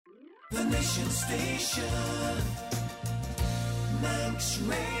The Nation Station, Manx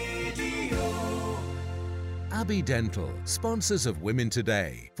Radio. Abbey Dental, sponsors of Women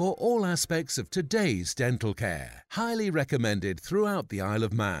Today, for all aspects of today's dental care. Highly recommended throughout the Isle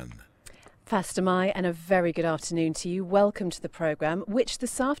of Man. Fastamai, and a very good afternoon to you. Welcome to the programme, which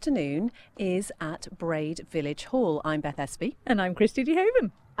this afternoon is at Braid Village Hall. I'm Beth Espy. And I'm Christy de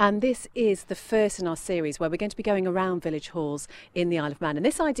Haven. And this is the first in our series where we're going to be going around village halls in the Isle of Man. And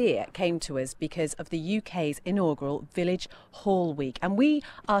this idea came to us because of the UK's inaugural Village Hall Week. And we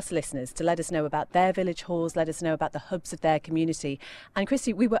asked listeners to let us know about their village halls, let us know about the hubs of their community. And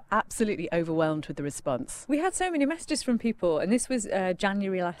Christy, we were absolutely overwhelmed with the response. We had so many messages from people, and this was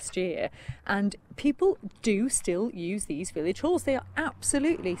January last year. And people do still use these village halls. They are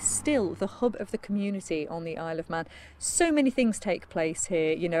absolutely still the hub of the community on the Isle of Man. So many things take place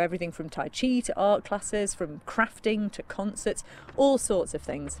here, you know, everything from Tai Chi to art classes, from crafting to concerts, all sorts of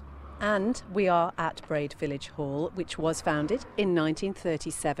things. And we are at Braid Village Hall, which was founded in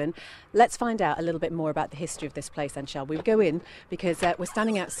 1937. Let's find out a little bit more about the history of this place, then, shall we? We go in because we're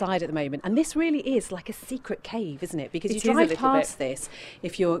standing outside at the moment, and this really is like a secret cave, isn't it? Because you drive past this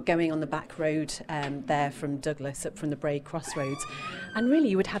if you're going on the back road there from Douglas, up from the Braid Crossroads, and really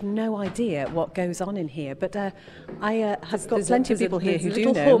you would have no idea what goes on in here. But I have got plenty of people here who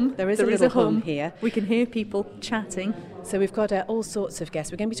do know. There is a little hum here. We can hear people chatting. So we've got all sorts of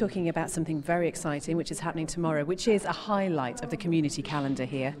guests. We're going to be talking about something very exciting, which is happening tomorrow, which is a highlight of the community calendar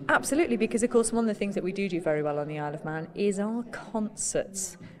here. Absolutely, because of course one of the things that we do very well on the Isle of Man is our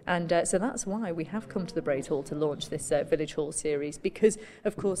concerts. And so that's why we have come to the Braid Hall to launch this Village Hall series, because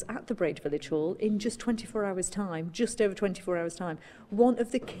of course at the Braid Village Hall, in just 24 hours time, just over 24 hours time, one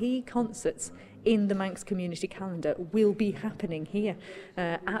of the key concerts in the Manx community calendar will be happening here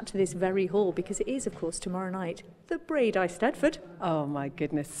at this very hall, because it is of course tomorrow night, the Braid Eisteddfod. Oh my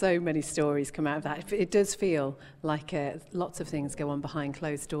goodness, so many stories come out of that. It does feel like lots of things go on behind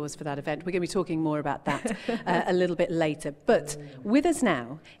closed doors for that event. We're going to be talking more about that a little bit later. But with us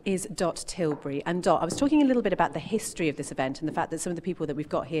now is Dot Tilbury. And Dot, I was talking a little bit about the history of this event and the fact that some of the people that we've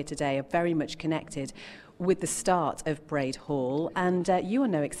got here today are very much connected with the start of Braid Hall, and you are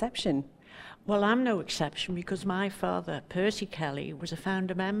no exception. Well, I'm no exception, because my father, Percy Kelly, was a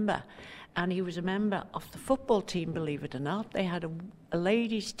founder member, and he was a member of the football team, believe it or not. They had a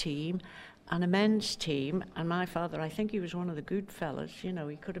ladies' team and a men's team, and my father, I think he was one of the good fellas, you know,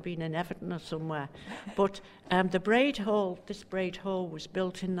 he could have been in Everton or somewhere. But the Braid Hall, this Braid Hall was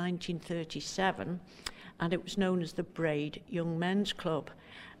built in 1937, and it was known as the Braid Young Men's Club,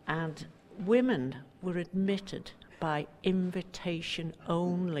 and women were admitted by invitation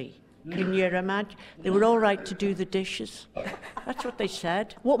only. Can you imagine? They were all right to do the dishes. That's what they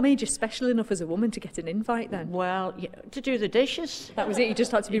said. What made you special enough as a woman to get an invite then? Well, to do the dishes. That was it? You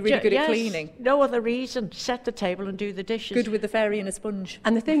just had to be really good at cleaning? No other reason. Set the table and do the dishes. Good with the fairy and a sponge.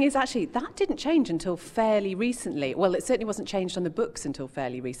 And the thing is, actually, that didn't change until fairly recently. Well, it certainly wasn't changed on the books until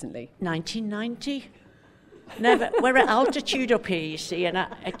fairly recently. 1990. Never. We're at altitude up here, you see, and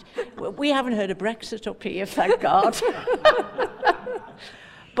we haven't heard of Brexit up here, thank God.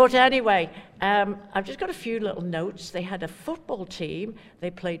 But anyway, I've just got a few little notes. They had a football team,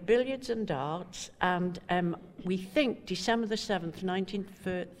 they played billiards and darts, and we think December the 7th,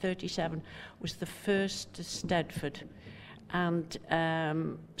 1937, was the first to Eisteddfod. And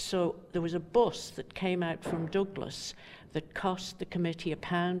so there was a bus that came out from Douglas that cost the committee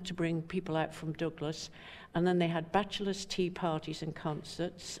 £1 to bring people out from Douglas, and then they had bachelors' tea parties and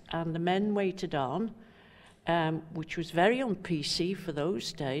concerts, and the men waited on, which was very un-PC for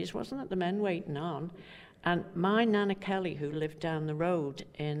those days, wasn't it? The men waiting on. And my Nana Kelly, who lived down the road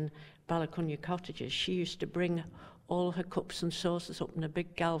in Ballacunnia Cottages, she used to bring all her cups and saucers up in a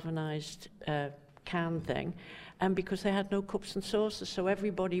big galvanised can thing, and because they had no cups and saucers, so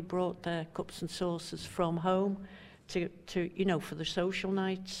everybody brought their cups and saucers from home to you know, for the social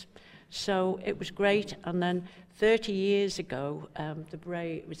nights. So it was great. And then 30 years ago, the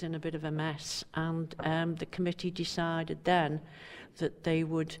Braid was in a bit of a mess, and the committee decided then that they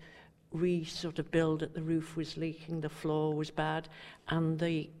would sort of build it. The roof was leaking, the floor was bad, and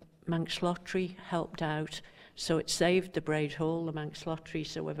the Manx Lottery helped out. So it saved the Braid Hall, the Manx Lottery,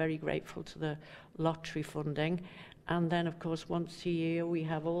 so we're very grateful to the lottery funding. And then, of course, once a year we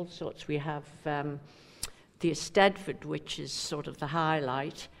have all sorts. We have the Eisteddfod, which is sort of the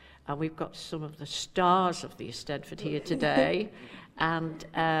highlight, and we've got some of the stars of the Eisteddfod here today. And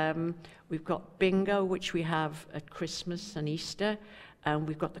we've got bingo, which we have at Christmas and Easter, and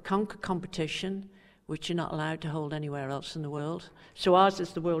we've got the conker competition, which you're not allowed to hold anywhere else in the world. So ours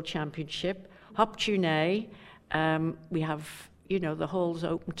is the World Championship. Hop Tune, we have you know, the hall's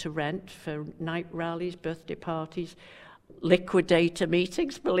open to rent for night rallies, birthday parties, liquidator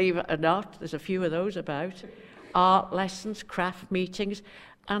meetings, believe it or not. There's a few of those about. Art lessons, craft meetings.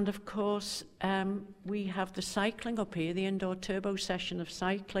 And of course, we have the cycling up here, the indoor turbo session of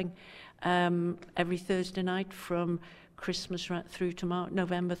cycling, every Thursday night from Christmas right through to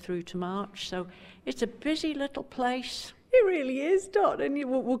November through to March. So it's a busy little place. It really is, Dot. And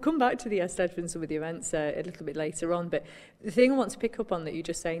we'll come back to the Eisteddfod and some of the events a little bit later on. But the thing I want to pick up on that you're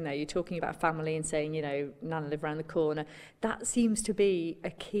just saying there, you're talking about family and saying, you know, Nana live around the corner. That seems to be a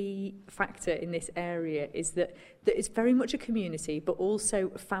key factor in this area, is that it's very much a community, but also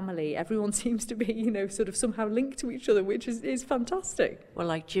family. Everyone seems to be, you know, sort of somehow linked to each other, which is fantastic. Well,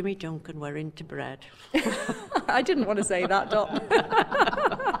 like Jimmy Duncan, we're into bread. I didn't want to say that, Dot.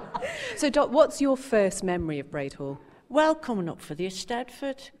 So, Dot, what's your first memory of Braid Hall? Well, coming up for the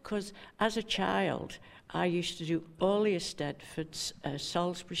Eisteddfod, because as a child, I used to do all the Eisteddfods,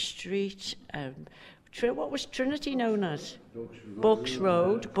 Salisbury Street, what was Trinity known as? Bucks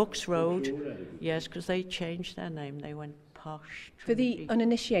Road. Yes, because they changed their name. They went posh. For the Trinity.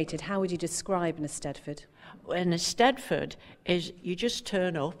 uninitiated, how would you describe an Eisteddfod? An Eisteddfod is you just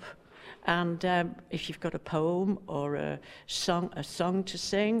turn up, and if you've got a poem or a song to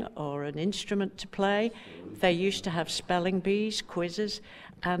sing or an instrument to play, they used to have spelling bees, quizzes,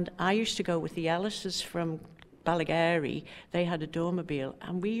 and I used to go with the Ellises from Ballygarry. They had a dormobile,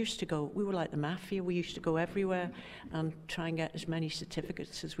 and we used to go, we were like the mafia, we used to go everywhere and try and get as many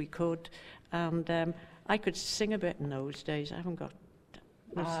certificates as we could, and I could sing a bit in those days. I haven't got...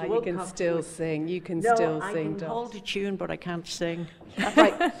 You can still sing. You can No, still I sing, can Dot. hold a tune, but I can't sing.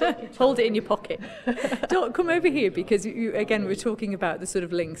 Right, hold it in your pocket. Dot, come over here, because again, we're talking about the sort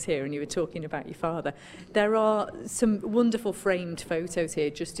of links here, and you were talking about your father. There are some wonderful framed photos here,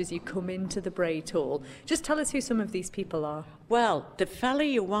 just as you come into the Braid Hall. Just tell us who some of these people are. Well, the fella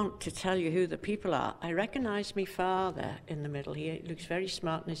you want to tell you who the people are, I recognise my father in the middle here. He looks very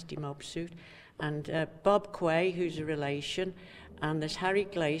smart in his demob suit. And Bob Quay, who's a relation. And there's Harry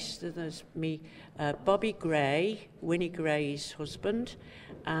Glaister, there's me, Bobby Gray, Winnie Gray's husband.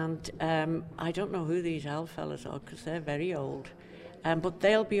 And I don't know who these old fellas are, because they're very old. But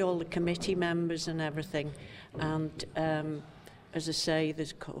they'll be all the committee members and everything. And as I say,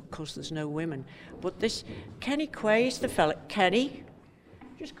 of course there's no women. But this, Kenny Quay's the fella. Kenny,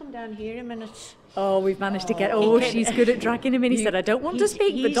 just come down here a minute. Oh, we've managed to get... she's good at dragging him in. He said, I don't want to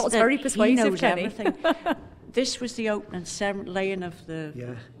speak, but Dot's very persuasive, he knows Kenny. Everything. This was the opening laying of the...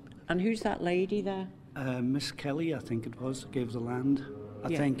 Yeah. And who's that lady there? Miss Kelly, I think it was, gave the land,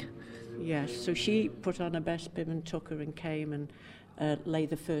 I think. Yes, so she put on her best bib and took her and came and lay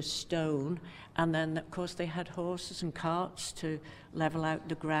the first stone. And then, of course, they had horses and carts to level out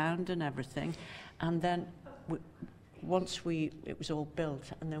the ground and everything. And then once it was all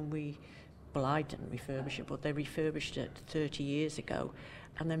built, and then well, I didn't refurbish it, but they refurbished it 30 years ago.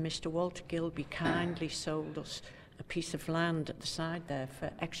 And then Mr. Walter Gilby kindly sold us a piece of land at the side there for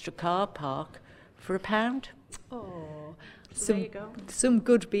extra car park for £1. Oh, So there you go. Some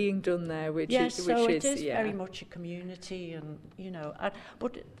good being done there, which Yes, is so it is yeah. very much a community, and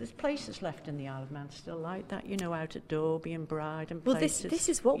but there's places left in the Isle of Man still like that, out at Dorby and Bride and Well, places. this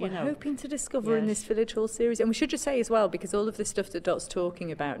is what we're hoping to discover in this Village Hall series. And we should just say as well, because all of the stuff that Dot's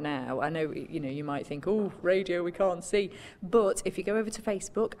talking about now, I know, you might think, oh, radio, we can't see. But if you go over to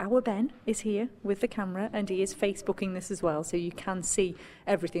Facebook, our Ben is here with the camera, and he is Facebooking this as well, so you can see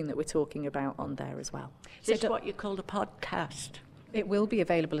everything that we're talking about on there as well. This is what you call a podcast. It will be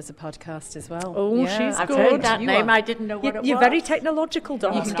available as a podcast as well. Oh, she's I've good. heard that name. I didn't know what it was. You're very technological,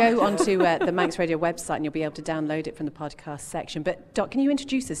 Dot. You can go onto the Manx Radio website and you'll be able to download it from the podcast section. But, Dot, can you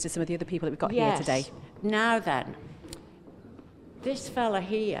introduce us to some of the other people that we've got here today? Now then, this fella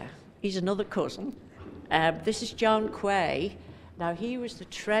here, he's another cousin. This is John Quay. Now, he was the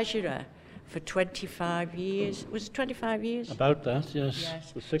treasurer for 25 years. Was it 25 years? About that, yes.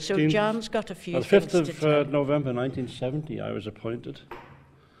 Yes. The 16th, So John's got a few the things 5th to tell. of November 1970, I was appointed.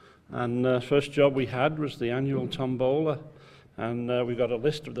 And first job we had was the annual tombola. And we got a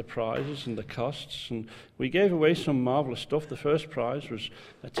list of the prizes and the costs. And we gave away some marvellous stuff. The first prize was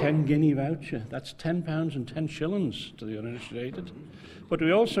a 10 guinea voucher. That's £10 and 10 shillings to the uninitiated. But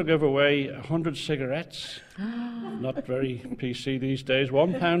we also gave away 100 cigarettes. Not very PC these days.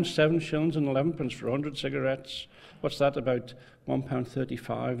 £1, 7 shillings and 11 pence for 100 cigarettes. What's that, about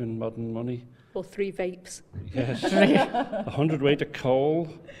 £1.35 in modern money? Or 3 vapes. Yes. 100 weight of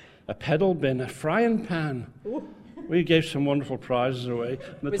coal, a pedal bin, a frying pan. Ooh. We gave some wonderful prizes away.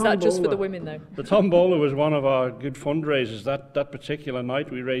 Was that just for the women, though? The tombola was one of our good fundraisers. That particular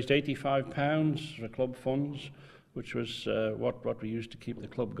night we raised £85 for club funds, which was what we used to keep the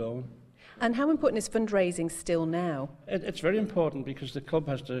club going. And how important is fundraising still now? It's very important because the club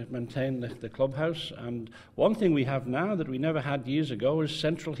has to maintain the clubhouse, and one thing we have now that we never had years ago is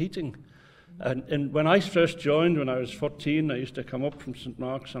central heating. And when I first joined, when I was 14, I used to come up from St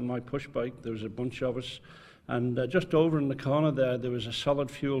Mark's on my push bike. There was a bunch of us, and just over in the corner there was a solid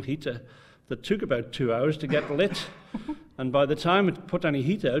fuel heater that took about 2 hours to get lit. And by the time it put any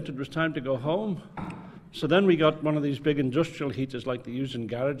heat out, it was time to go home. So then we got one of these big industrial heaters like they use in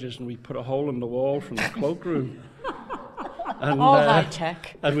garages, and we put a hole in the wall from the cloakroom. And, All high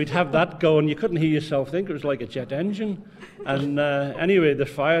tech. And we'd have that going. You couldn't hear yourself think. It was like a jet engine. And anyway, the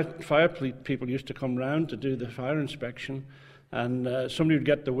fire people used to come round to do the fire inspection. And somebody would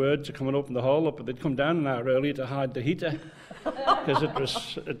get the word to come and open the hole up, but they'd come down an hour early to hide the heater because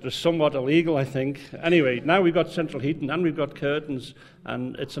it was somewhat illegal, I think. Anyway, now we've got central heating and we've got curtains,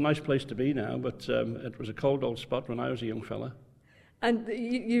 and it's a nice place to be now, but it was a cold old spot when I was a young fella. And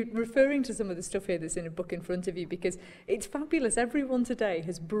you're referring to some of the stuff here that's in a book in front of you, because it's fabulous. Everyone today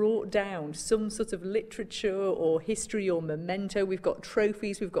has brought down some sort of literature or history or memento. We've got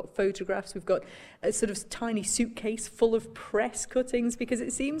trophies, we've got photographs, we've got a sort of tiny suitcase full of press cuttings, because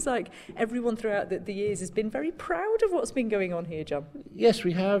it seems like everyone throughout the years has been very proud of what's been going on here, John. Yes,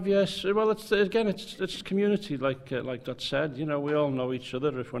 we have, yes. Well, it's community, like Dot said. You know, we all know each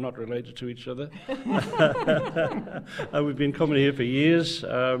other if we're not related to each other. And we've been coming here for years.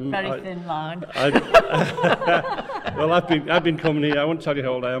 Very thin line. Well, I've been coming here. I won't tell you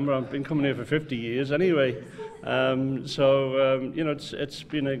how old I am, but I've been coming here for 50 years anyway. You know, it's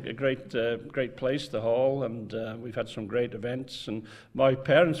been a great place, the hall, and we've had some great events. And my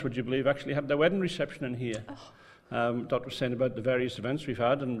parents, would you believe, actually had their wedding reception in here. Dot was saying about the various events we've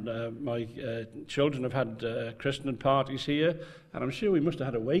had, and my children have had christening parties here, and I'm sure we must have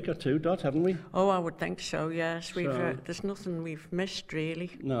had a wake or two, Dot, haven't we? Oh, I would think so, yes. There's nothing we've missed,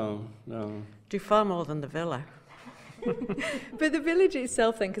 really. No. Do far more than the villa. But the village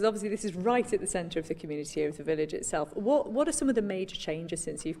itself then, because obviously this is right at the centre of the community here of the village itself. What are some of the major changes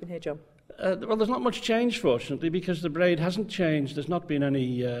since you've been here, John? Well, there's not much change, fortunately, because the Braid hasn't changed. There's not been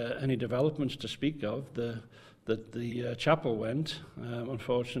any developments to speak of. The chapel went,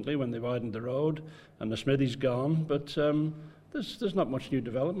 unfortunately, when they widened the road, and the smithy's gone. But there's not much new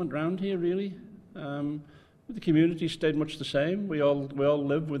development around here, really. The community stayed much the same. We all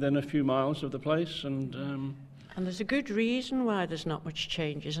live within a few miles of the place, and there's a good reason why there's not much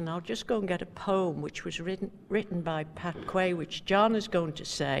changes, and I'll just go and get a poem which was written by Pat Quay, which John is going to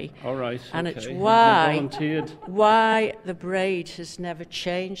say. All right. And okay. it's Volunteered. why the Braid has never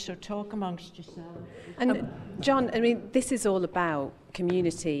changed. So talk amongst yourselves. And John, I mean, this is all about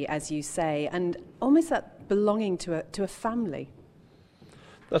community, as you say, and almost that belonging to a family.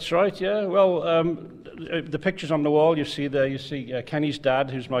 That's right, yeah. Well, the pictures on the wall you see there, you see Kenny's dad,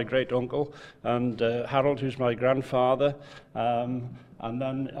 who's my great-uncle, and Harold, who's my grandfather. And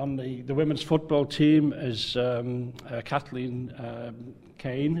then on the women's football team is Kathleen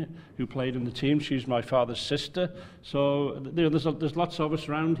Kane, who played in the team. She's my father's sister. So there's lots of us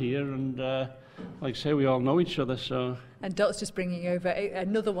around here, and like I say, we all know each other. So. And Dot's just bringing over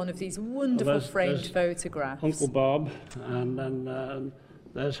another one of these wonderful framed photographs. Uncle Bob, and then...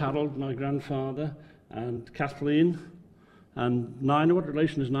 there's Harold, my grandfather, and Kathleen, and Nina. What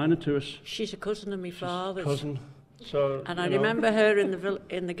relation is Nina to us? She's a cousin of my father's. Cousin. So, and I remember her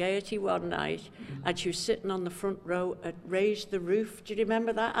in the Gaiety one night, and she was sitting on the front row at Raise the Roof. Do you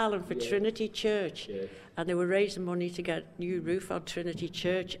remember that, Alan, for Trinity Church? Yeah. And they were raising money to get a new roof on Trinity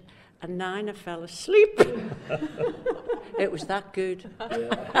Church, and Nina fell asleep. It was that good.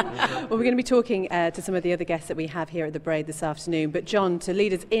 Well, we're going to be talking to some of the other guests that we have here at the Braid this afternoon. But John, to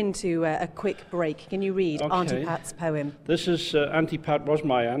lead us into a quick break, can you read Auntie Pat's poem? This is Auntie Pat was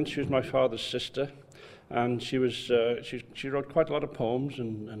my aunt. She was my father's sister, and she wrote quite a lot of poems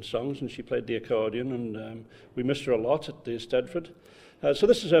and songs, and she played the accordion, and we missed her a lot at the Stedford. So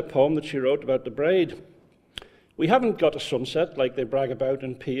this is her poem that she wrote about the Braid. We haven't got a sunset like they brag about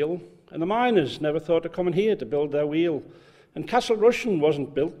in Peel, and the miners never thought of coming here to build their wheel. And Castle Rushen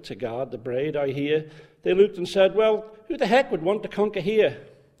wasn't built to guard the Braid, I hear. They looked and said, well, who the heck would want to conquer here?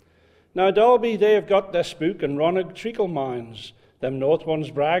 Now Dalby, they have got their spook and Ronagh treacle mines. Them north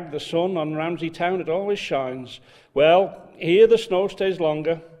ones brag, the sun on Ramsey Town, it always shines. Well, here the snow stays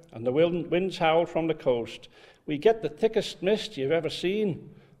longer, and the winds howl from the coast. We get the thickest mist you've ever seen,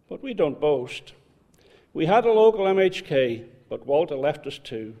 but we don't boast. We had a local MHK, but Walter left us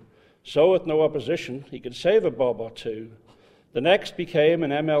too. So with no opposition, he could save a bob or two. The next became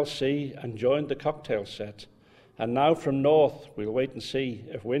an MLC and joined the cocktail set. And now from north, we'll wait and see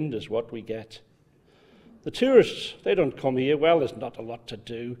if wind is what we get. The tourists, they don't come here. Well, there's not a lot to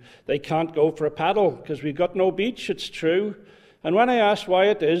do. They can't go for a paddle because we've got no beach, it's true. And when I asked why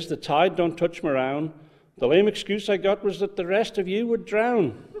it is the tide don't touch me round, the lame excuse I got was that the rest of you would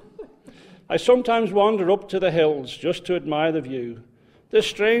drown. I sometimes wander up to the hills just to admire the view. This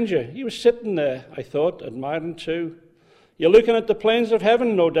stranger, he was sitting there, I thought, admiring too. You're looking at the plains of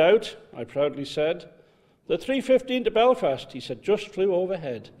heaven, no doubt, I proudly said. The 3:15 to Belfast, he said, just flew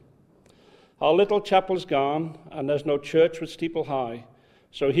overhead. Our little chapel's gone, and there's no church with steeple high.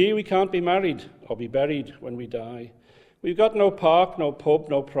 So here we can't be married or be buried when we die. We've got no park, no pub,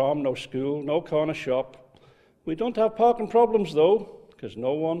 no prom, no school, no corner shop. We don't have parking problems, though, because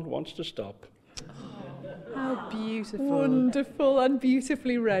no one wants to stop. How beautiful. Wonderful and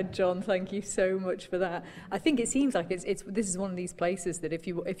beautifully read, John. Thank you so much for that. I think it seems like this is one of these places that if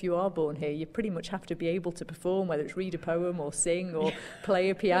you are born here, you pretty much have to be able to perform, whether it's read a poem or sing or play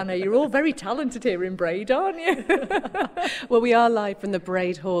a piano. You're all very talented here in Braid, aren't you? Well, we are live from the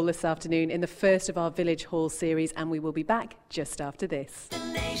Braid Hall this afternoon in the first of our Village Hall series, and we will be back just after this. The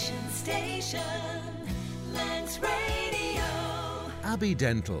Nation Station, Lance Radio. Abbey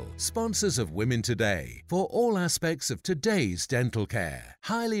Dental, sponsors of Women Today, for all aspects of today's dental care.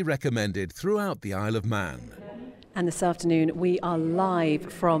 Highly recommended throughout the Isle of Man. And this afternoon we are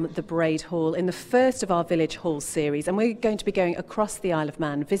live from the Braid Hall in the first of our Village Hall series, and we're going to be going across the Isle of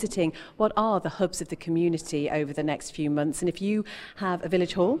Man visiting what are the hubs of the community over the next few months. And if you have a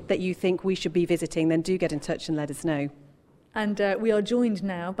Village Hall that you think we should be visiting, then do get in touch and let us know. And we are joined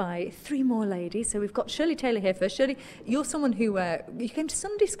now by three more ladies. So we've got Shirley Taylor here first. Shirley, you're someone who you came to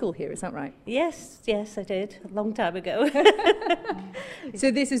Sunday school here, is that right? Yes, I did, a long time ago.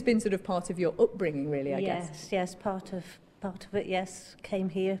 So this has been sort of part of your upbringing, really, I guess. Yes, part of it, yes. Came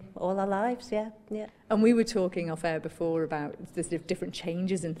here all our lives, yeah. And we were talking off air before about the sort of different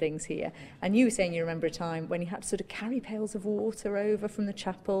changes and things here. And you were saying you remember a time when you had to sort of carry pails of water over from the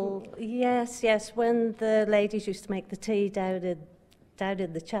chapel. Yes, when the ladies used to make the tea down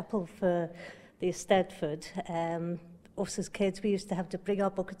in the chapel for the Eisteddfod, us as kids, we used to have to bring our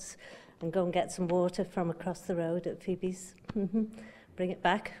buckets and go and get some water from across the road at Phoebe's. Bring it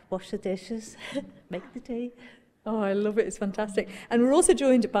back, wash the dishes, make the tea. Oh, I love it. It's fantastic. And we're also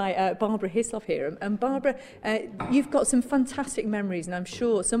joined by Barbara Hislop here. And Barbara, you've got some fantastic memories, and I'm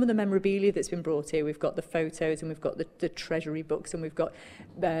sure some of the memorabilia that's been brought here, we've got the photos and we've got the treasury books and we've got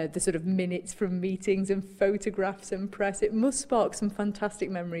the sort of minutes from meetings and photographs and press. It must spark some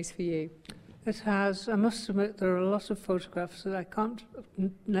fantastic memories for you. It has. I must admit there are a lot of photographs that I can't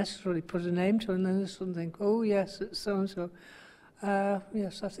necessarily put a name to, and then there's something, oh yes, it's so-and-so.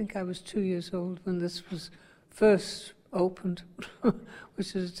 Yes, I think I was 2 years old when this was first opened,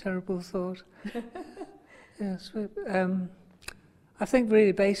 which is a terrible thought. Yes, I think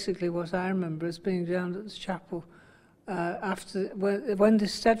really basically what I remember is being down at the chapel after when the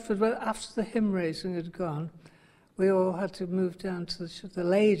Eisteddfod, well, after the hymn raising had gone, we all had to move down to the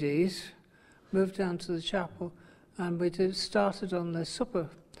ladies moved down to the chapel, and we started on the supper.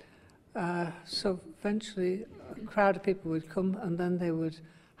 So eventually a crowd of people would come, and then they would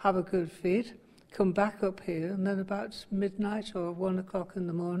have a good feed, come back up here, and then about midnight or 1 o'clock in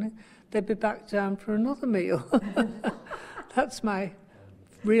the morning, they'd be back down for another meal. That's my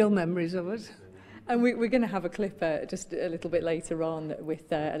real memories of it. And we're going to have a clip just a little bit later on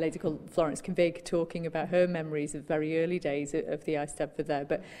with a lady called Florence Convig talking about her memories of very early days of the Eisteddfod there.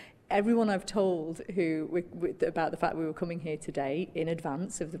 But everyone I've told about the fact we were coming here today in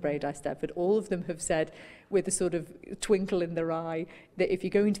advance of the Braid Eisteddfod, all of them have said with a sort of twinkle in their eye that if you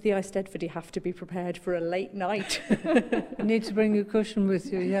go into the Eisteddfod, you have to be prepared for a late night. You need to bring your cushion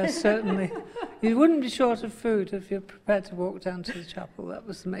with you, yes, certainly. You wouldn't be short of food if you're prepared to walk down to the chapel. That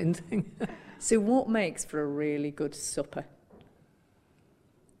was the main thing. So what makes for a really good supper?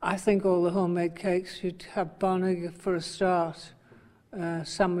 I think all the homemade cakes. You'd have barnig for a start,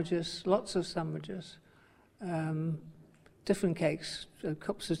 sandwiches, lots of sandwiches, different cakes,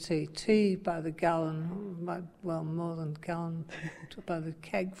 cups of tea by the gallon, well, more than a gallon, by the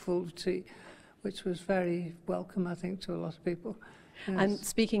keg full of tea, which was very welcome, I think, to a lot of people. Yes. And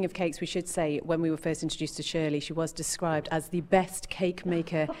speaking of cakes, we should say, when we were first introduced to Shirley, she was described as the best cake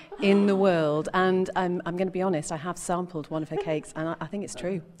maker in the world. And I'm going to be honest, I have sampled one of her cakes, and I think it's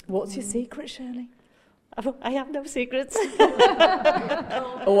true. What's your secret, Shirley? I have no secrets.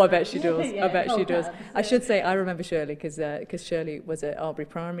 Oh, I bet she does. I bet she does. I should say I remember Shirley because Shirley was at Arbury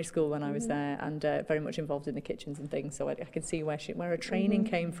Primary School when I was there, and very much involved in the kitchens and things. So I can see where her training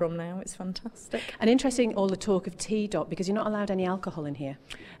came from now. It's fantastic. And interesting, all the talk of tea, Dot, because you're not allowed any alcohol in here.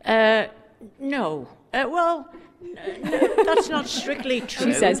 No. Well, that's not strictly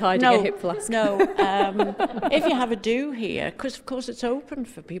true. She says hiding a hip flask. No. If you have a do here, because of course it's open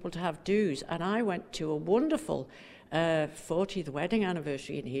for people to have do's, and I went to a wonderful 40th wedding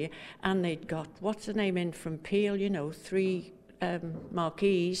anniversary in here, and they'd got, what's the name in from Peel, 3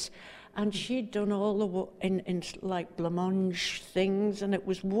 marquees, and she'd done all the in like blancmange things, and it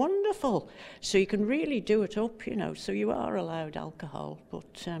was wonderful. So you can really do it up, so you are allowed alcohol,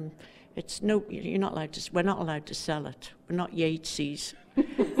 but it's no, you're not allowed to, we're not allowed to sell it. We're not Yatesies.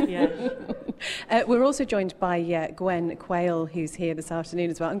 Yes. We're also joined by Gwen Quayle, who's here this afternoon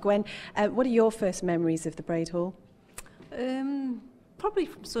as well. And Gwen, what are your first memories of the Braid Hall? Probably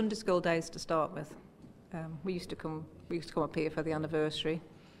from Sunday school days to start with. We used to come up here for the anniversary,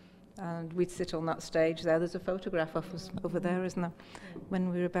 and we'd sit on that stage there. There's a photograph of us over there, isn't there? When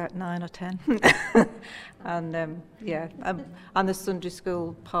we were about 9 or 10. And and the Sunday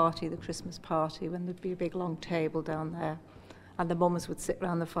school party, the Christmas party, when there'd be a big long table down there, and the mums would sit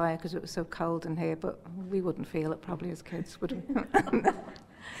round the fire because it was so cold in here, but we wouldn't feel it probably as kids, would we?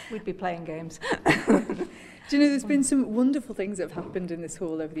 We'd be playing games. Do you know, there's been some wonderful things that have happened in this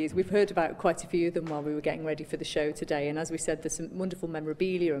hall over the years. We've heard about quite a few of them while we were getting ready for the show today. And as we said, there's some wonderful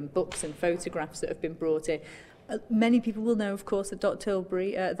memorabilia and books and photographs that have been brought in. Many people will know, of course, that Dot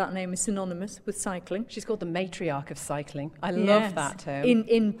Tilbury, that name is synonymous with cycling. She's called the matriarch of cycling. I love that term.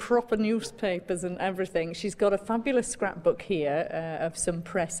 In proper newspapers and everything. She's got a fabulous scrapbook here of some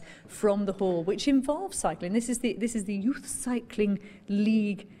press from the hall, which involves cycling. This is the Youth Cycling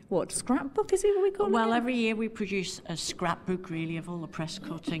League. What, scrapbook is it what we call it? Well, every year we produce a scrapbook, really, of all the press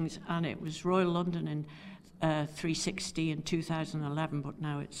cuttings, and it was Royal London in 360 in 2011, but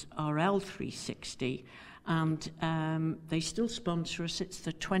now it's RL 360, and they still sponsor us. It's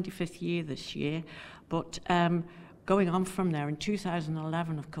the 25th year this year, but going on from there, in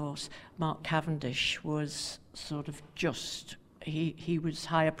 2011, of course, Mark Cavendish was sort of just... He was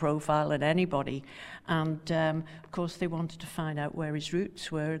higher profile than anybody, and of course they wanted to find out where his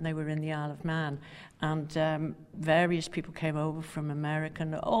roots were, and they were in the Isle of Man, and various people came over from America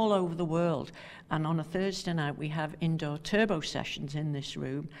and all over the world, and on a Thursday night we have indoor turbo sessions in this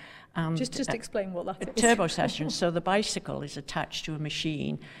room. And just explain what that is. Turbo sessions, so the bicycle is attached to a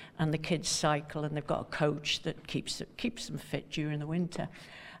machine and the kids cycle, and they've got a coach that keeps them fit during the winter.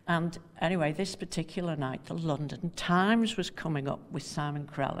 And anyway, this particular night, the London Times was coming up with Simon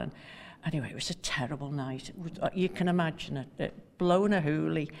Crellin. Anyway, it was a terrible night. You can imagine it blown a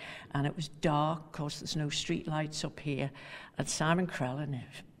hoolie, and it was dark. Of course, there's no street lights up here. And Simon Crellin,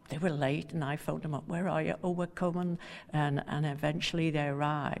 they were late, and I phoned them up, where are you? Oh, we're coming. And eventually they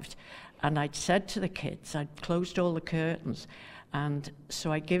arrived. And I'd said to the kids, I'd closed all the curtains, and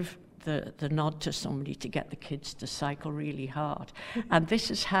so I give the nod to somebody to get the kids to cycle really hard. And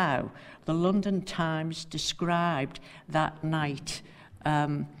this is how the London Times described that night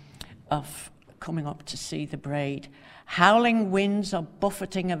of coming up to see the Braid. Howling winds are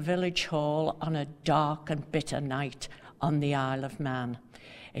buffeting a village hall on a dark and bitter night on the Isle of Man.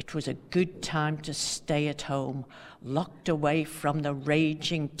 It was a good time to stay at home, locked away from the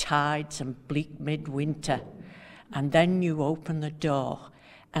raging tides and bleak midwinter. And then you open the door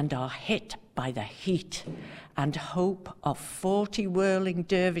and are hit by the heat and hope of 40 whirling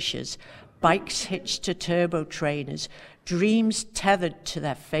dervishes, bikes hitched to turbo trainers, dreams tethered to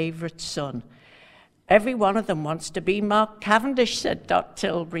their favourite son. Every one of them wants to be Mark Cavendish, said Dot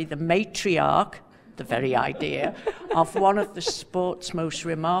Tilbury, the matriarch, the very idea, of one of the sport's most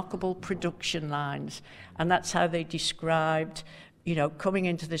remarkable production lines. And that's how they described, coming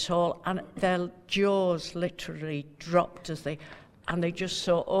into this hall, and their jaws literally dropped as they just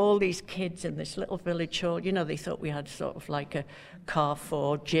saw all these kids in this little village hall. They thought we had sort of like a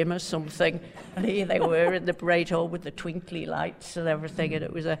Carrefour gym or something. And here they were in the Braid Hall with the twinkly lights and everything. And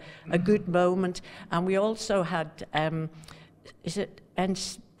it was a good moment. And we also had, is it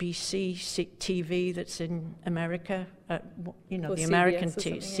NBC TV that's in America? The CBS American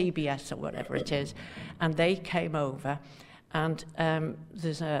CBS or whatever it is. And they came over. And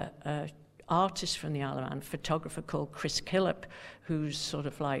there's a artist from the Isle of Man, photographer called Chris Killip, who's sort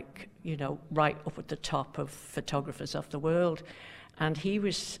of like, right up at the top of photographers of the world. And he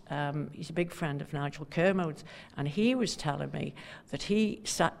was, he's a big friend of Nigel Kermode's, and he was telling me that he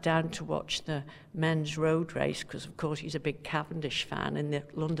sat down to watch the men's road race, because of course he's a big Cavendish fan in the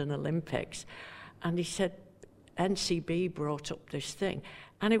London Olympics. And he said, NCB brought up this thing,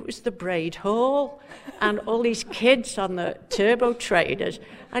 and it was the Braid Hall and all these kids on the turbo trainers.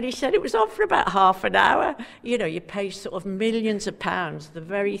 And he said it was on for about half an hour. You know, you pay sort of millions of pounds, the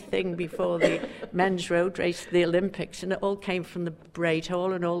very thing before the men's road race, the Olympics, and it all came from the Braid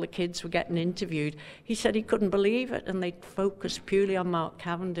Hall and all the kids were getting interviewed. He said he couldn't believe it, and they focused purely on Mark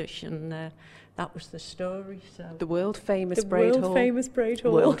Cavendish, and that was the story. So The world famous Braid Hall. World famous Braid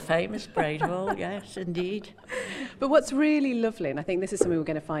Hall. World famous Braid Hall, yes, indeed. But what's really lovely, and I think this is something we're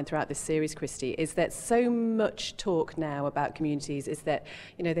going to find throughout this series, Christy, is that so much talk now about communities is that,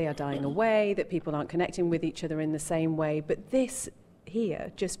 you know, they are dying away, that people aren't connecting with each other in the same way. But this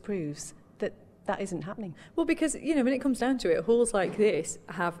here just proves that that isn't happening. Well, because, you know, when it comes down to it, halls like this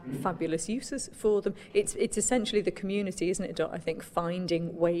have fabulous uses for them. It's essentially the community, isn't it, Dot? I think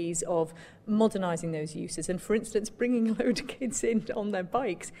finding ways of modernising those uses. And, for instance, bringing a load of kids in on their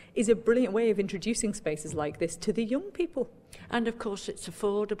bikes is a brilliant way of introducing spaces like this to the young people. And of course it's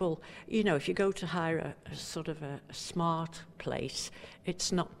affordable. You know, if you go to hire a sort of a smart place,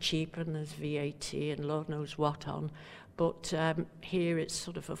 it's not cheap and there's VAT and Lord knows what on. But here it's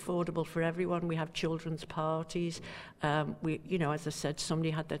sort of affordable for everyone. We have children's parties. We, you know, as I said, somebody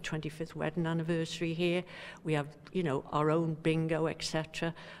had their 25th wedding anniversary here. We have, you know, our own bingo,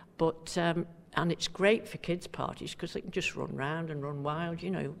 etc. But and it's great for kids' parties because they can just run round and run wild. You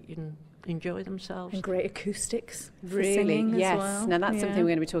know, you can enjoy themselves. And great acoustics for Really, singing yes. as well. Now that's something we're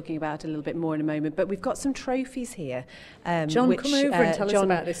going to be talking about a little bit more in a moment. But we've got some trophies here, John, which come over and tell us John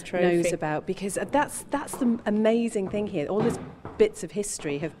about this trophy. knows about, because that's the amazing thing here. All these bits of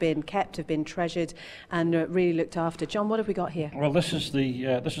history have been kept, have been treasured, and really looked after. John, what have we got here? Well, this is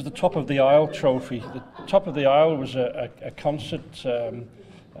the top of the aisle trophy. The top of the aisle was a concert.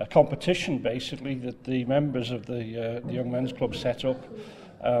 A competition, basically, that the members of the Young Men's Club set up.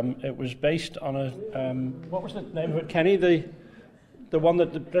 It was based on a what was the name of it, Kenny? The one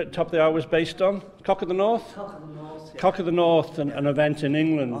that the top of the hour was based on? Cock of the North? Cock of the North, yeah. Cock of the North, an event in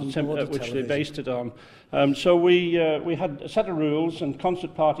England, which television. They based it on. So we had a set of rules, and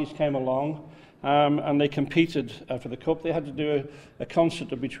concert parties came along, and they competed for the cup. They had to do a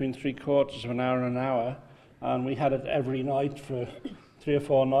concert of between 3/4 of an hour and an hour, and we had it every night for 3 or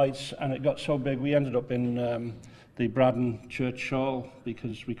 4 nights, and it got so big we ended up in the Braddon Church Hall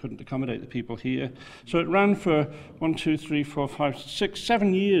because we couldn't accommodate the people here. So it ran for 1, 2, 3, 4, 5, 6,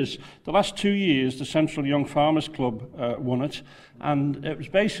 7 years. The last 2 years, the Central Young Farmers Club won it, and it was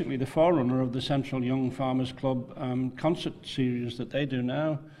basically the forerunner of the Central Young Farmers Club concert series that they do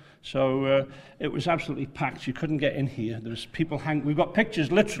now. So it was absolutely packed. You couldn't get in here. There's people we've got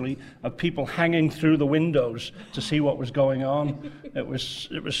pictures literally of people hanging through the windows to see what was going on. It was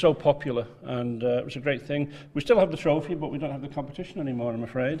so popular, and it was a great thing. We still have the trophy, but we don't have the competition anymore, I'm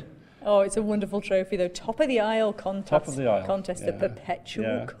afraid. Oh, it's a wonderful trophy, though. Top of the aisle contest. Top of the aisle. Contest, yeah. a perpetual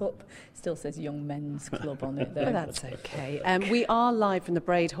Yeah. cup. Still says Young Men's Club on it, though. Oh, that's okay. We are live from the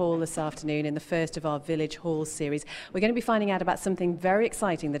Braid Hall this afternoon in the first of our Village Hall series. We're going to be finding out about something very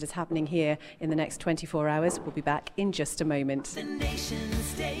exciting that is happening here in the next 24 hours. We'll be back in just a moment. The Nation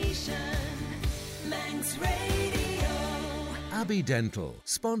Station, Manx Radio. Abbey Dental,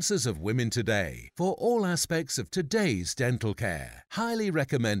 sponsors of Women Today, for all aspects of today's dental care. Highly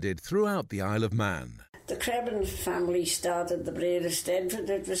recommended throughout the Isle of Man. The Crebin family started the Braid of Stedford.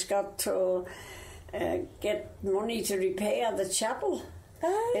 It was got to get money to repair the chapel.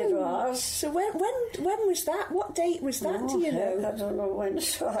 Oh, it was. So when was that? What date was that? Do you know? I don't know when.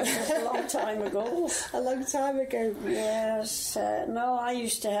 So it was a long time ago. A long time ago. Yes. No, I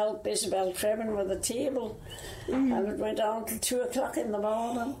used to help Isabel Crebin with the table, and it went on till 2 o'clock in the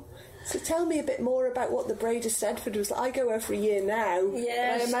morning. So tell me a bit more about what the Braid of Stedford was like. I go every year now.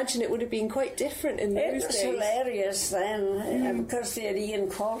 Yes. I imagine it would have been quite different in those days. It was hilarious then, because they had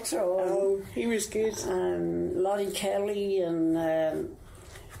Ian Quattro. Oh, he was good. Lottie Kelly and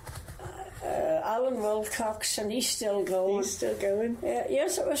Alan Wilcox, and he's still going. He's still going?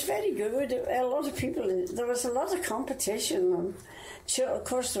 Yes, it was very good. A lot of people, there was a lot of competition. And of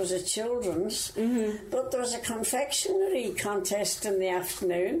course, there was a children's, but there was a confectionery contest in the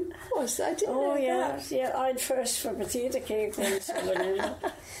afternoon. Was I didn't know that. Yeah, I'd first for potato cake then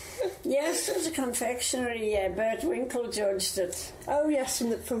Yes, there was a confectionery. Bert Winkle judged it. Oh yes,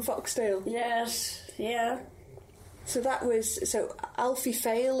 from Foxdale. Yes, yeah. So that was Alfie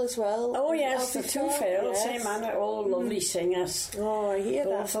Fail as well. Oh yes, Alfie the two Fails, yes. same man, all lovely singers. Oh, I hear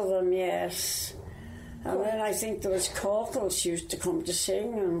both of them, yes. And then I think there was Corkles used to come to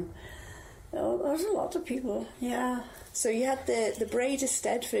sing, and there was a lot of people, yeah. So you had the Braid of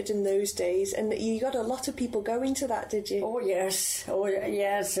Stedford in those days, and you got a lot of people going to that, did you? Oh yes,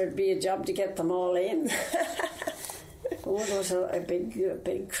 it'd be a job to get them all in. Oh, there was a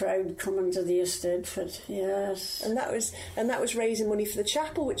big crowd coming to the Eisteddfod, yes. And that was raising money for the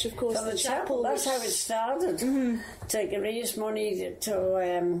chapel, which of course for the chapel. That's how it started. To raise money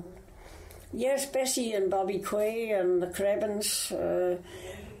to yes, Bessie and Bobby Quay and the Crebins,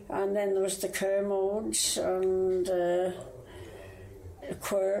 and then there was the Kermodes and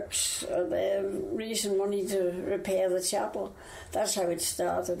Quirks. They're raising money to repair the chapel. That's how it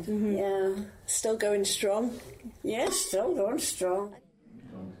started. Yeah, still going strong. Yes, still going strong.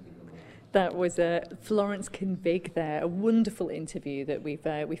 That was Florence Kinvig there, a wonderful interview that we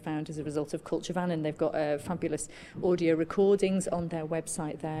found as a result of Culture Van, and they've got fabulous audio recordings on their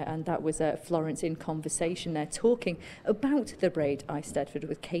website there, and that was Florence in conversation there, talking about the Braid Eisteddfod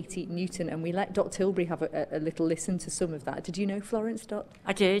with Katie Newton, and we let Dot Tilbury have a little listen to some of that. Did you know Florence, Dot?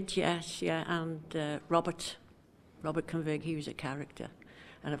 I did, yes, yeah, and Robert Kinvig, he was a character,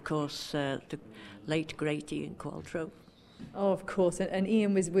 and of course the late great Ian Qualtrough. Oh, of course. And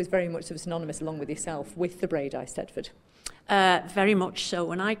Ian was very much sort of synonymous, along with yourself, with the Braid Eisteddfod. Very much so.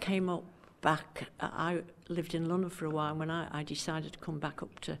 When I came up back, I lived in London for a while. When I decided to come back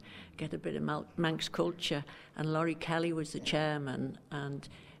up to get a bit of Manx culture, and Laurie Kelly was the chairman, and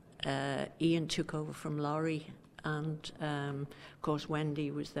Ian took over from Laurie, and of course Wendy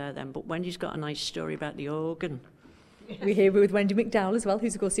was there then. But Wendy's got a nice story about the organ. We're here with Wendy McDowell as well,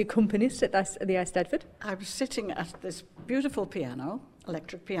 who's of course the accompanist at the Eisteddfod. I was sitting at this beautiful piano,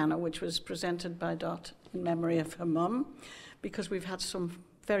 electric piano, which was presented by Dot in memory of her mum, because we've had some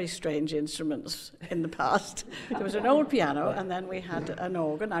very strange instruments in the past. There was an old piano, and then we had an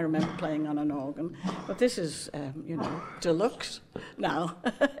organ. I remember playing on an organ. But this is, deluxe now.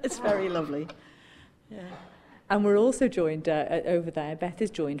 It's very lovely. Yeah. And we're also joined over there, Beth is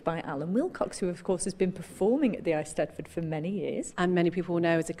joined by Alan Wilcox, who of course has been performing at the Eisteddfod for many years. And many people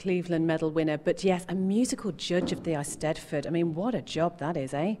know as a Cleveland Medal winner, but yes, a musical judge of the Eisteddfod. I mean, what a job that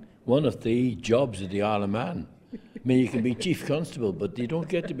is, eh? One of the jobs of the Isle of Man. I mean, you can be chief constable, but you don't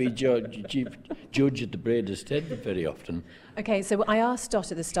get to be chief judge at the Braid Eisteddfod very often. Okay, so I asked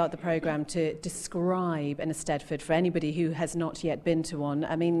Dot at the start of the programme to describe an Eisteddfod for anybody who has not yet been to one.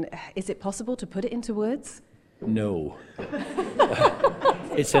 I mean, is it possible to put it into words? No.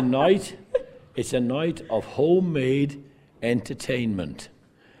 It's a night of homemade entertainment.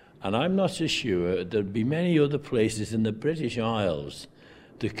 And I'm not so sure there'll be many other places in the British Isles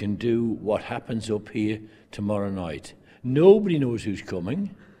that can do what happens up here tomorrow night. Nobody knows who's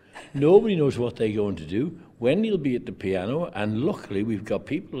coming. Nobody knows what they're going to do. Wendy will be at the piano, and luckily we've got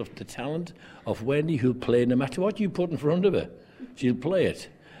people of the talent of Wendy who'll play no matter what you put in front of her. She'll play it.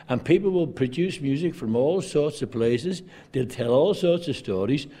 And people will produce music from all sorts of places. They'll tell all sorts of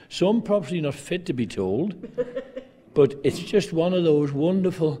stories, some probably not fit to be told. But it's just one of those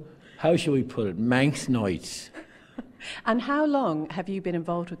wonderful, how shall we put it, Manx nights. And how long have you been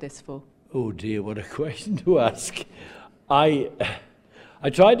involved with this for? Oh dear, what a question to ask. I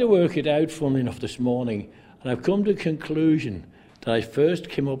tried to work it out, funnily enough, this morning, and I've come to the conclusion that I first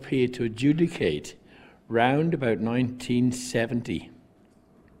came up here to adjudicate round about 1970.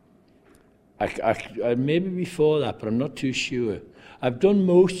 I maybe before that, but I'm not too sure. I've done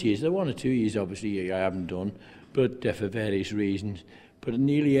most years. There are 1 or 2 years, obviously, I haven't done, but for various reasons. But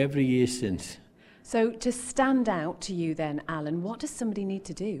nearly every year since. So to stand out to you then, Alan, what does somebody need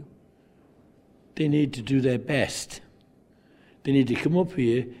to do? They need to do their best. They need to come up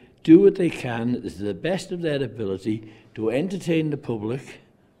here, do what they can to the best of their ability to entertain the public,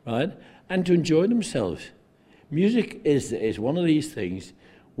 right, and to enjoy themselves. Music is one of these things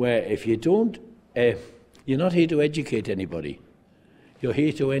where if you don't, you're not here to educate anybody. You're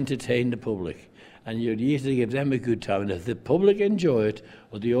here to entertain the public. And you're here to give them a good time. And if the public enjoy it,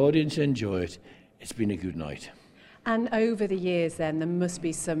 or the audience enjoy it, it's been a good night. And over the years then, there must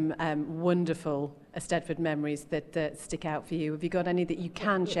be some wonderful Eisteddfod memories that stick out for you. Have you got any that you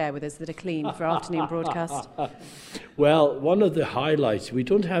can share with us that are clean for afternoon broadcast? Well, one of the highlights, we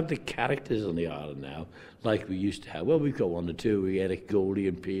don't have the characters on the island now like we used to have. Well, we've got 1 or 2. We had Goldie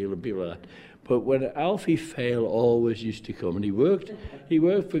and Peel and people like that. But when Alfie Fail always used to come, and he worked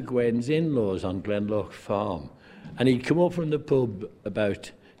for Gwen's in-laws on Glenloch Farm, and he'd come up from the pub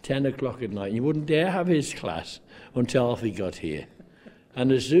about 10 o'clock at night, and you wouldn't dare have his class until Alfie got here.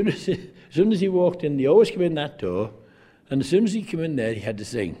 And as soon as he walked in, he always came in that door, and as soon as he came in there, he had to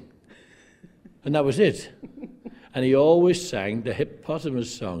sing. And that was it. And he always sang the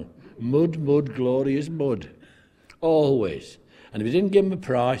hippopotamus song, Mud, Mud, Glorious Mud. Always. And if you didn't give him a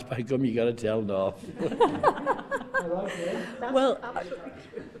prize, by gum, you got to tell him off. Well,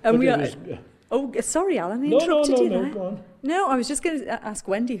 and we are... Oh, sorry, Alan, I interrupted you there. Go on. No, I was just going to ask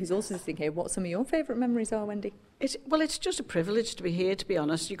Wendy, who's also sitting here, what some of your favourite memories are, Wendy? It's just a privilege to be here, to be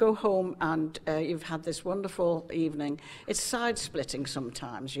honest. You go home and you've had this wonderful evening. It's side-splitting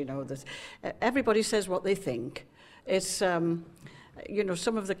sometimes, you know. Everybody says what they think. It's, you know,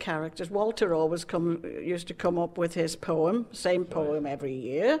 some of the characters. Walter always used to come up with his poem, same poem every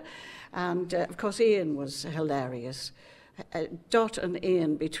year. And, of course, Ian was hilarious. Dot and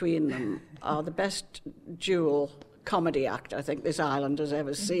Ian between them are the best dual comedy act I think this island has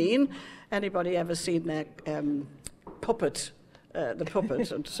ever seen. Anybody ever seen their puppet, the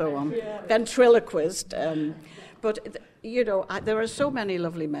puppet and so on, ventriloquist. But, you know, there are so many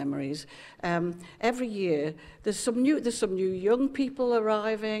lovely memories. Every year there's some new young people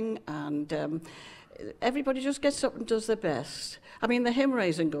arriving, and everybody just gets up and does their best. I mean, the hymn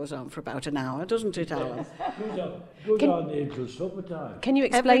raising goes on for about an hour, doesn't it, Alan? Goes on until supper time. Can you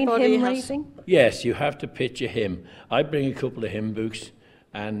explain hymn raising? Yes, you have to pitch a hymn. I bring a couple of hymn books,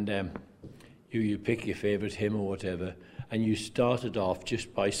 and you pick your favourite hymn or whatever, and you start it off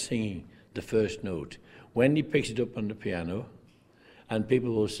just by singing the first note. Wendy picks it up on the piano, and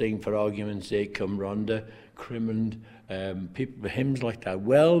people will sing, for argument's sake, Come Rhonda, Crimond, hymns like that,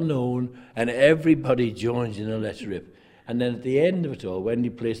 well known, and everybody joins in a let's rip. And then at the end of it all, Wendy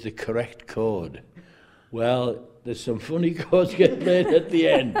plays the correct chord. Well, there's some funny chords get played at the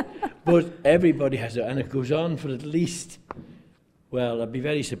end, but everybody has it, and it goes on for at least, well, I'd be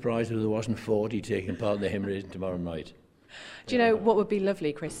very surprised if there wasn't 40 taking part in the hymn raising tomorrow night. Do you know what would be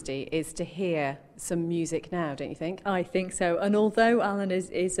lovely, Christy, is to hear some music now, don't you think? I think so. And although Alan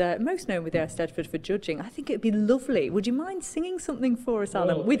is most known with Eisteddfod for judging, I think it would be lovely. Would you mind singing something for us,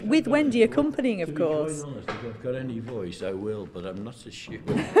 Alan? Well, with Wendy accompanying, of course. To be quite honest, if I've got any voice, I will, but I'm not so sure.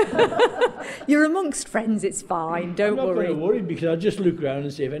 You're amongst friends, it's fine, don't worry. I'm not going to worry, because I'll just look around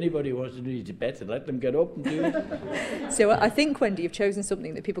and say if anybody wants to do it better, let them get up and do it. So I think, Wendy, you've chosen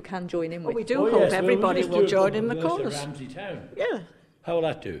something that people can join in with. Well, we do hope everybody will join in the chorus. Ramsey Town. Yeah. How will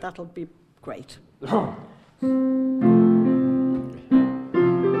that do? That'll be great. 'Twas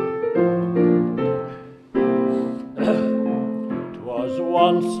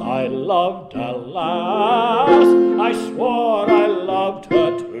once I loved a lass, I swore I loved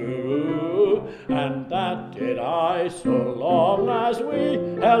her too, and that did I so long as we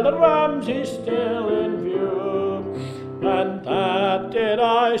held Ramsey still in view. And that did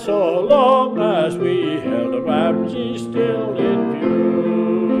I so long as we held Ramsey still in view.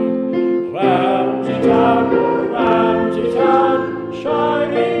 Ramsey Town,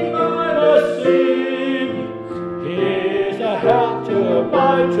 shining by the sea, here's a health to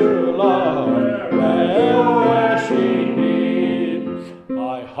my true love, where she be.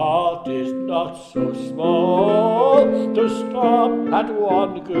 My heart is not so small to stop at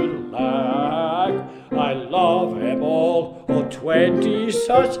one good lack. I love them all, 20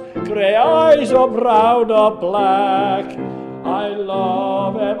 such grey eyes or brown or black. I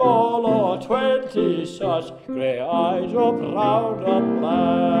love them all, 20 such grey eyes or brown or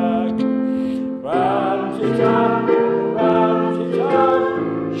black. Ramsey Town,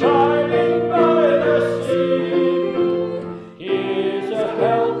 shining by the sea, here's a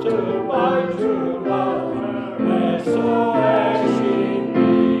health to my true love, wheresoe'er she be.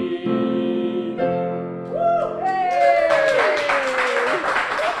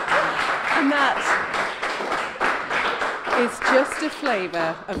 And that is just a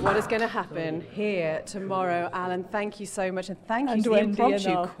flavour of what is going to happen here tomorrow. Alan, thank you so much, and thank you to the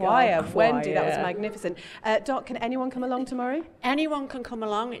impromptu choir. Wendy, that was magnificent. Dot, can anyone come along tomorrow? Anyone can come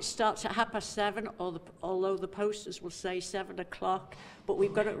along. It starts at 7:30, although the posters will say 7 o'clock, but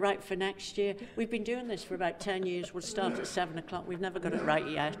we've got it right for next year. We've been doing this for about 10 years. We'll start at 7 o'clock. We've never got it right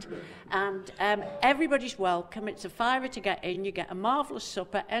yet. And everybody's welcome. It's a fiver to get in. You get a marvellous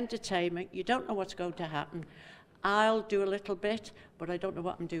supper, entertainment. You don't know what's going to happen. I'll do a little bit, but I don't know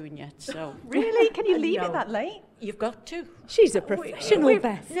what I'm doing yet. So really, can you leave it that late? You've got to. She's a professional,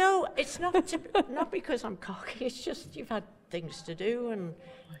 Beth. No, it's not. Not because I'm cocky. It's just you've had things to do, and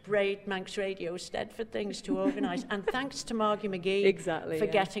Braid, Manx Radio, Eisteddfod things to organise. And thanks to Margie McGee for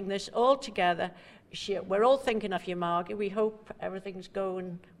getting this all together. We're all thinking of you, Margie. We hope everything's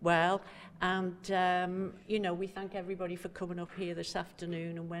going well. And, you know, we thank everybody for coming up here this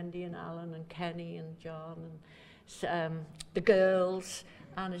afternoon, and Wendy and Alan and Kenny and John and the girls.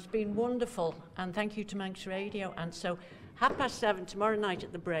 And it's been wonderful. And thank you to Manx Radio. And so 7:30 tomorrow night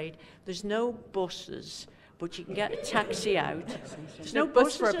at the Braid. There's no buses, but you can get a taxi out. There's no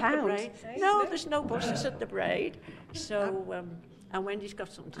bus for buses a at the pound. Braid. No, there's no buses at the Braid. So... and Wendy's got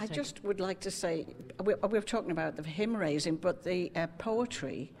something to say. I just would like to say, we're talking about the hymn raising, but the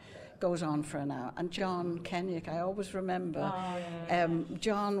poetry goes on for an hour. And John Kenyock, I always remember,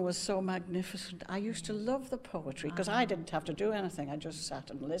 John was so magnificent. I used to love the poetry because I didn't have to do anything. I just sat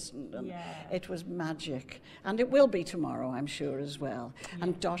and listened, and it was magic. And it will be tomorrow, I'm sure, as well.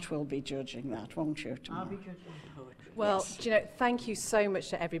 And Dot will be judging that, won't you, tomorrow? I'll be judging poetry. Well, do you know, thank you so much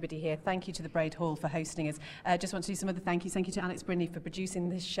to everybody here. Thank you to the Braid Hall for hosting us. Just want to do some other thank yous. Thank you to Alex Brindley for producing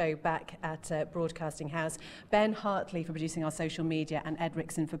this show back at Broadcasting House, Ben Hartley for producing our social media, and Ed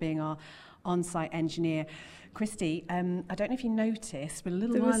Rickson for being our on-site engineer. Christy, I don't know if you noticed, but a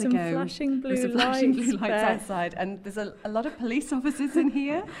little while ago There were some blue lights outside, and there's a lot of police officers in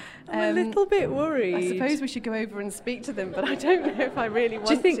here. I'm a little bit worried. I suppose we should go over and speak to them, but I don't know if I really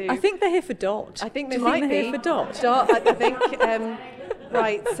want to. I think they're here for Dot. I think they Do you might think be they're here for Dot. Dot, I think.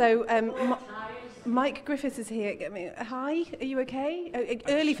 Right. So. Mike Griffiths is here. I mean, hi, are you okay?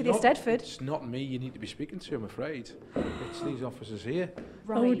 Early for the Stedford. It's not me you need to be speaking to, I'm afraid. It's these officers here.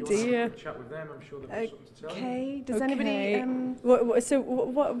 Right. Oh You dear. want to chat with them, I'm sure they've got something to tell you. Okay, does anybody...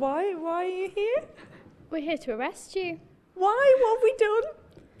 Why are you here? We're here to arrest you. Why? What have we done?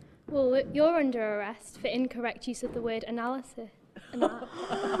 Well, you're under arrest for incorrect use of the word analysis.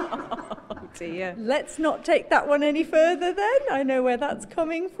 Oh dear. Let's not take that one any further then. I know where that's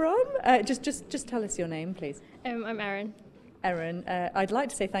coming from. Just tell us your name, please. I'm Erin. Erin, I'd like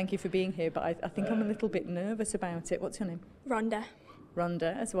to say thank you for being here, but I think I'm a little bit nervous about it. What's your name? Rhonda.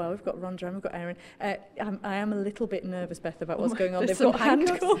 Rhonda as well. We've got Rhonda and we've got Erin. I am a little bit nervous, Beth, about what's going on. They've got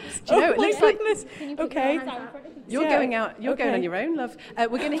handcuffs. Do you know, it my looks like goodness. Okay. You're going out. You're going on your own, love.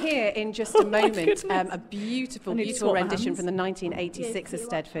 We're going to hear in just a moment a beautiful rendition from the 1986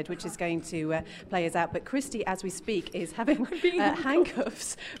 Eisteddfod, which is going to play us out. But Christy, as we speak, is having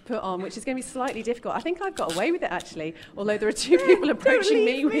handcuffs put on, which is going to be slightly difficult. I think I've got away with it actually, although there are two people approaching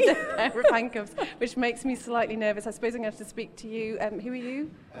me with a pair of handcuffs, which makes me slightly nervous. I suppose I'm going to have to speak to you. Who are you?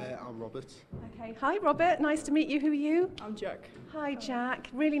 I'm Robert. Okay. Hi, Robert. Nice to meet you. Who are you? I'm Jack. Hi, Jack.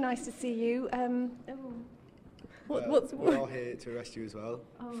 Really nice to see you. We're all here to arrest you as well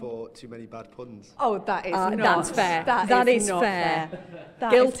for too many bad puns. Oh, that is not. That's fair. That is not fair.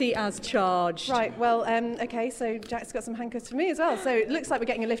 That Guilty as charged. Right. Well, okay. So Jack's got some handcuffs for me as well. So it looks like we're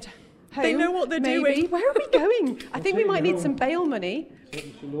getting a lift home. They know what they're maybe. doing. Where are we going? I think we might need some bail money.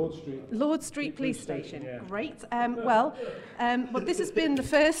 Lord Street. Lord Street Police Station. Yeah. Great. Well, this has been the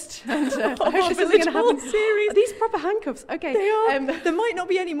first. And, I hope this isn't going to happen. Series. Are these proper handcuffs? Okay. They are. There might not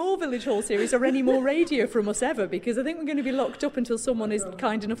be any more Village Hall series or any more radio from us ever, because I think we're going to be locked up until someone is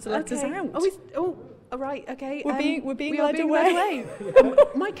kind enough to let us out. All right, okay. We're being led away.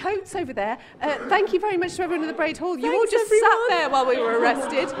 My coat's over there. Thank you very much to everyone in the Braid Hall. You all just sat there while we were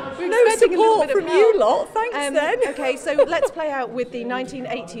arrested. We were No expecting a little support bit of from you help. lot. Thanks then. Okay, so let's play out with the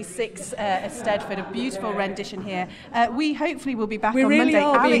 1986 Eisteddfod, a beautiful rendition here. We hopefully will be back We on really Monday.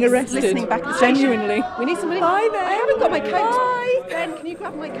 are being Alex arrested. listening back at the station. Genuinely. We need somebody. Bye then. I haven't got my coat. Bye. Ben, can you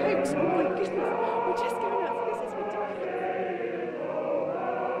grab my coat? Oh my goodness. We're just going out.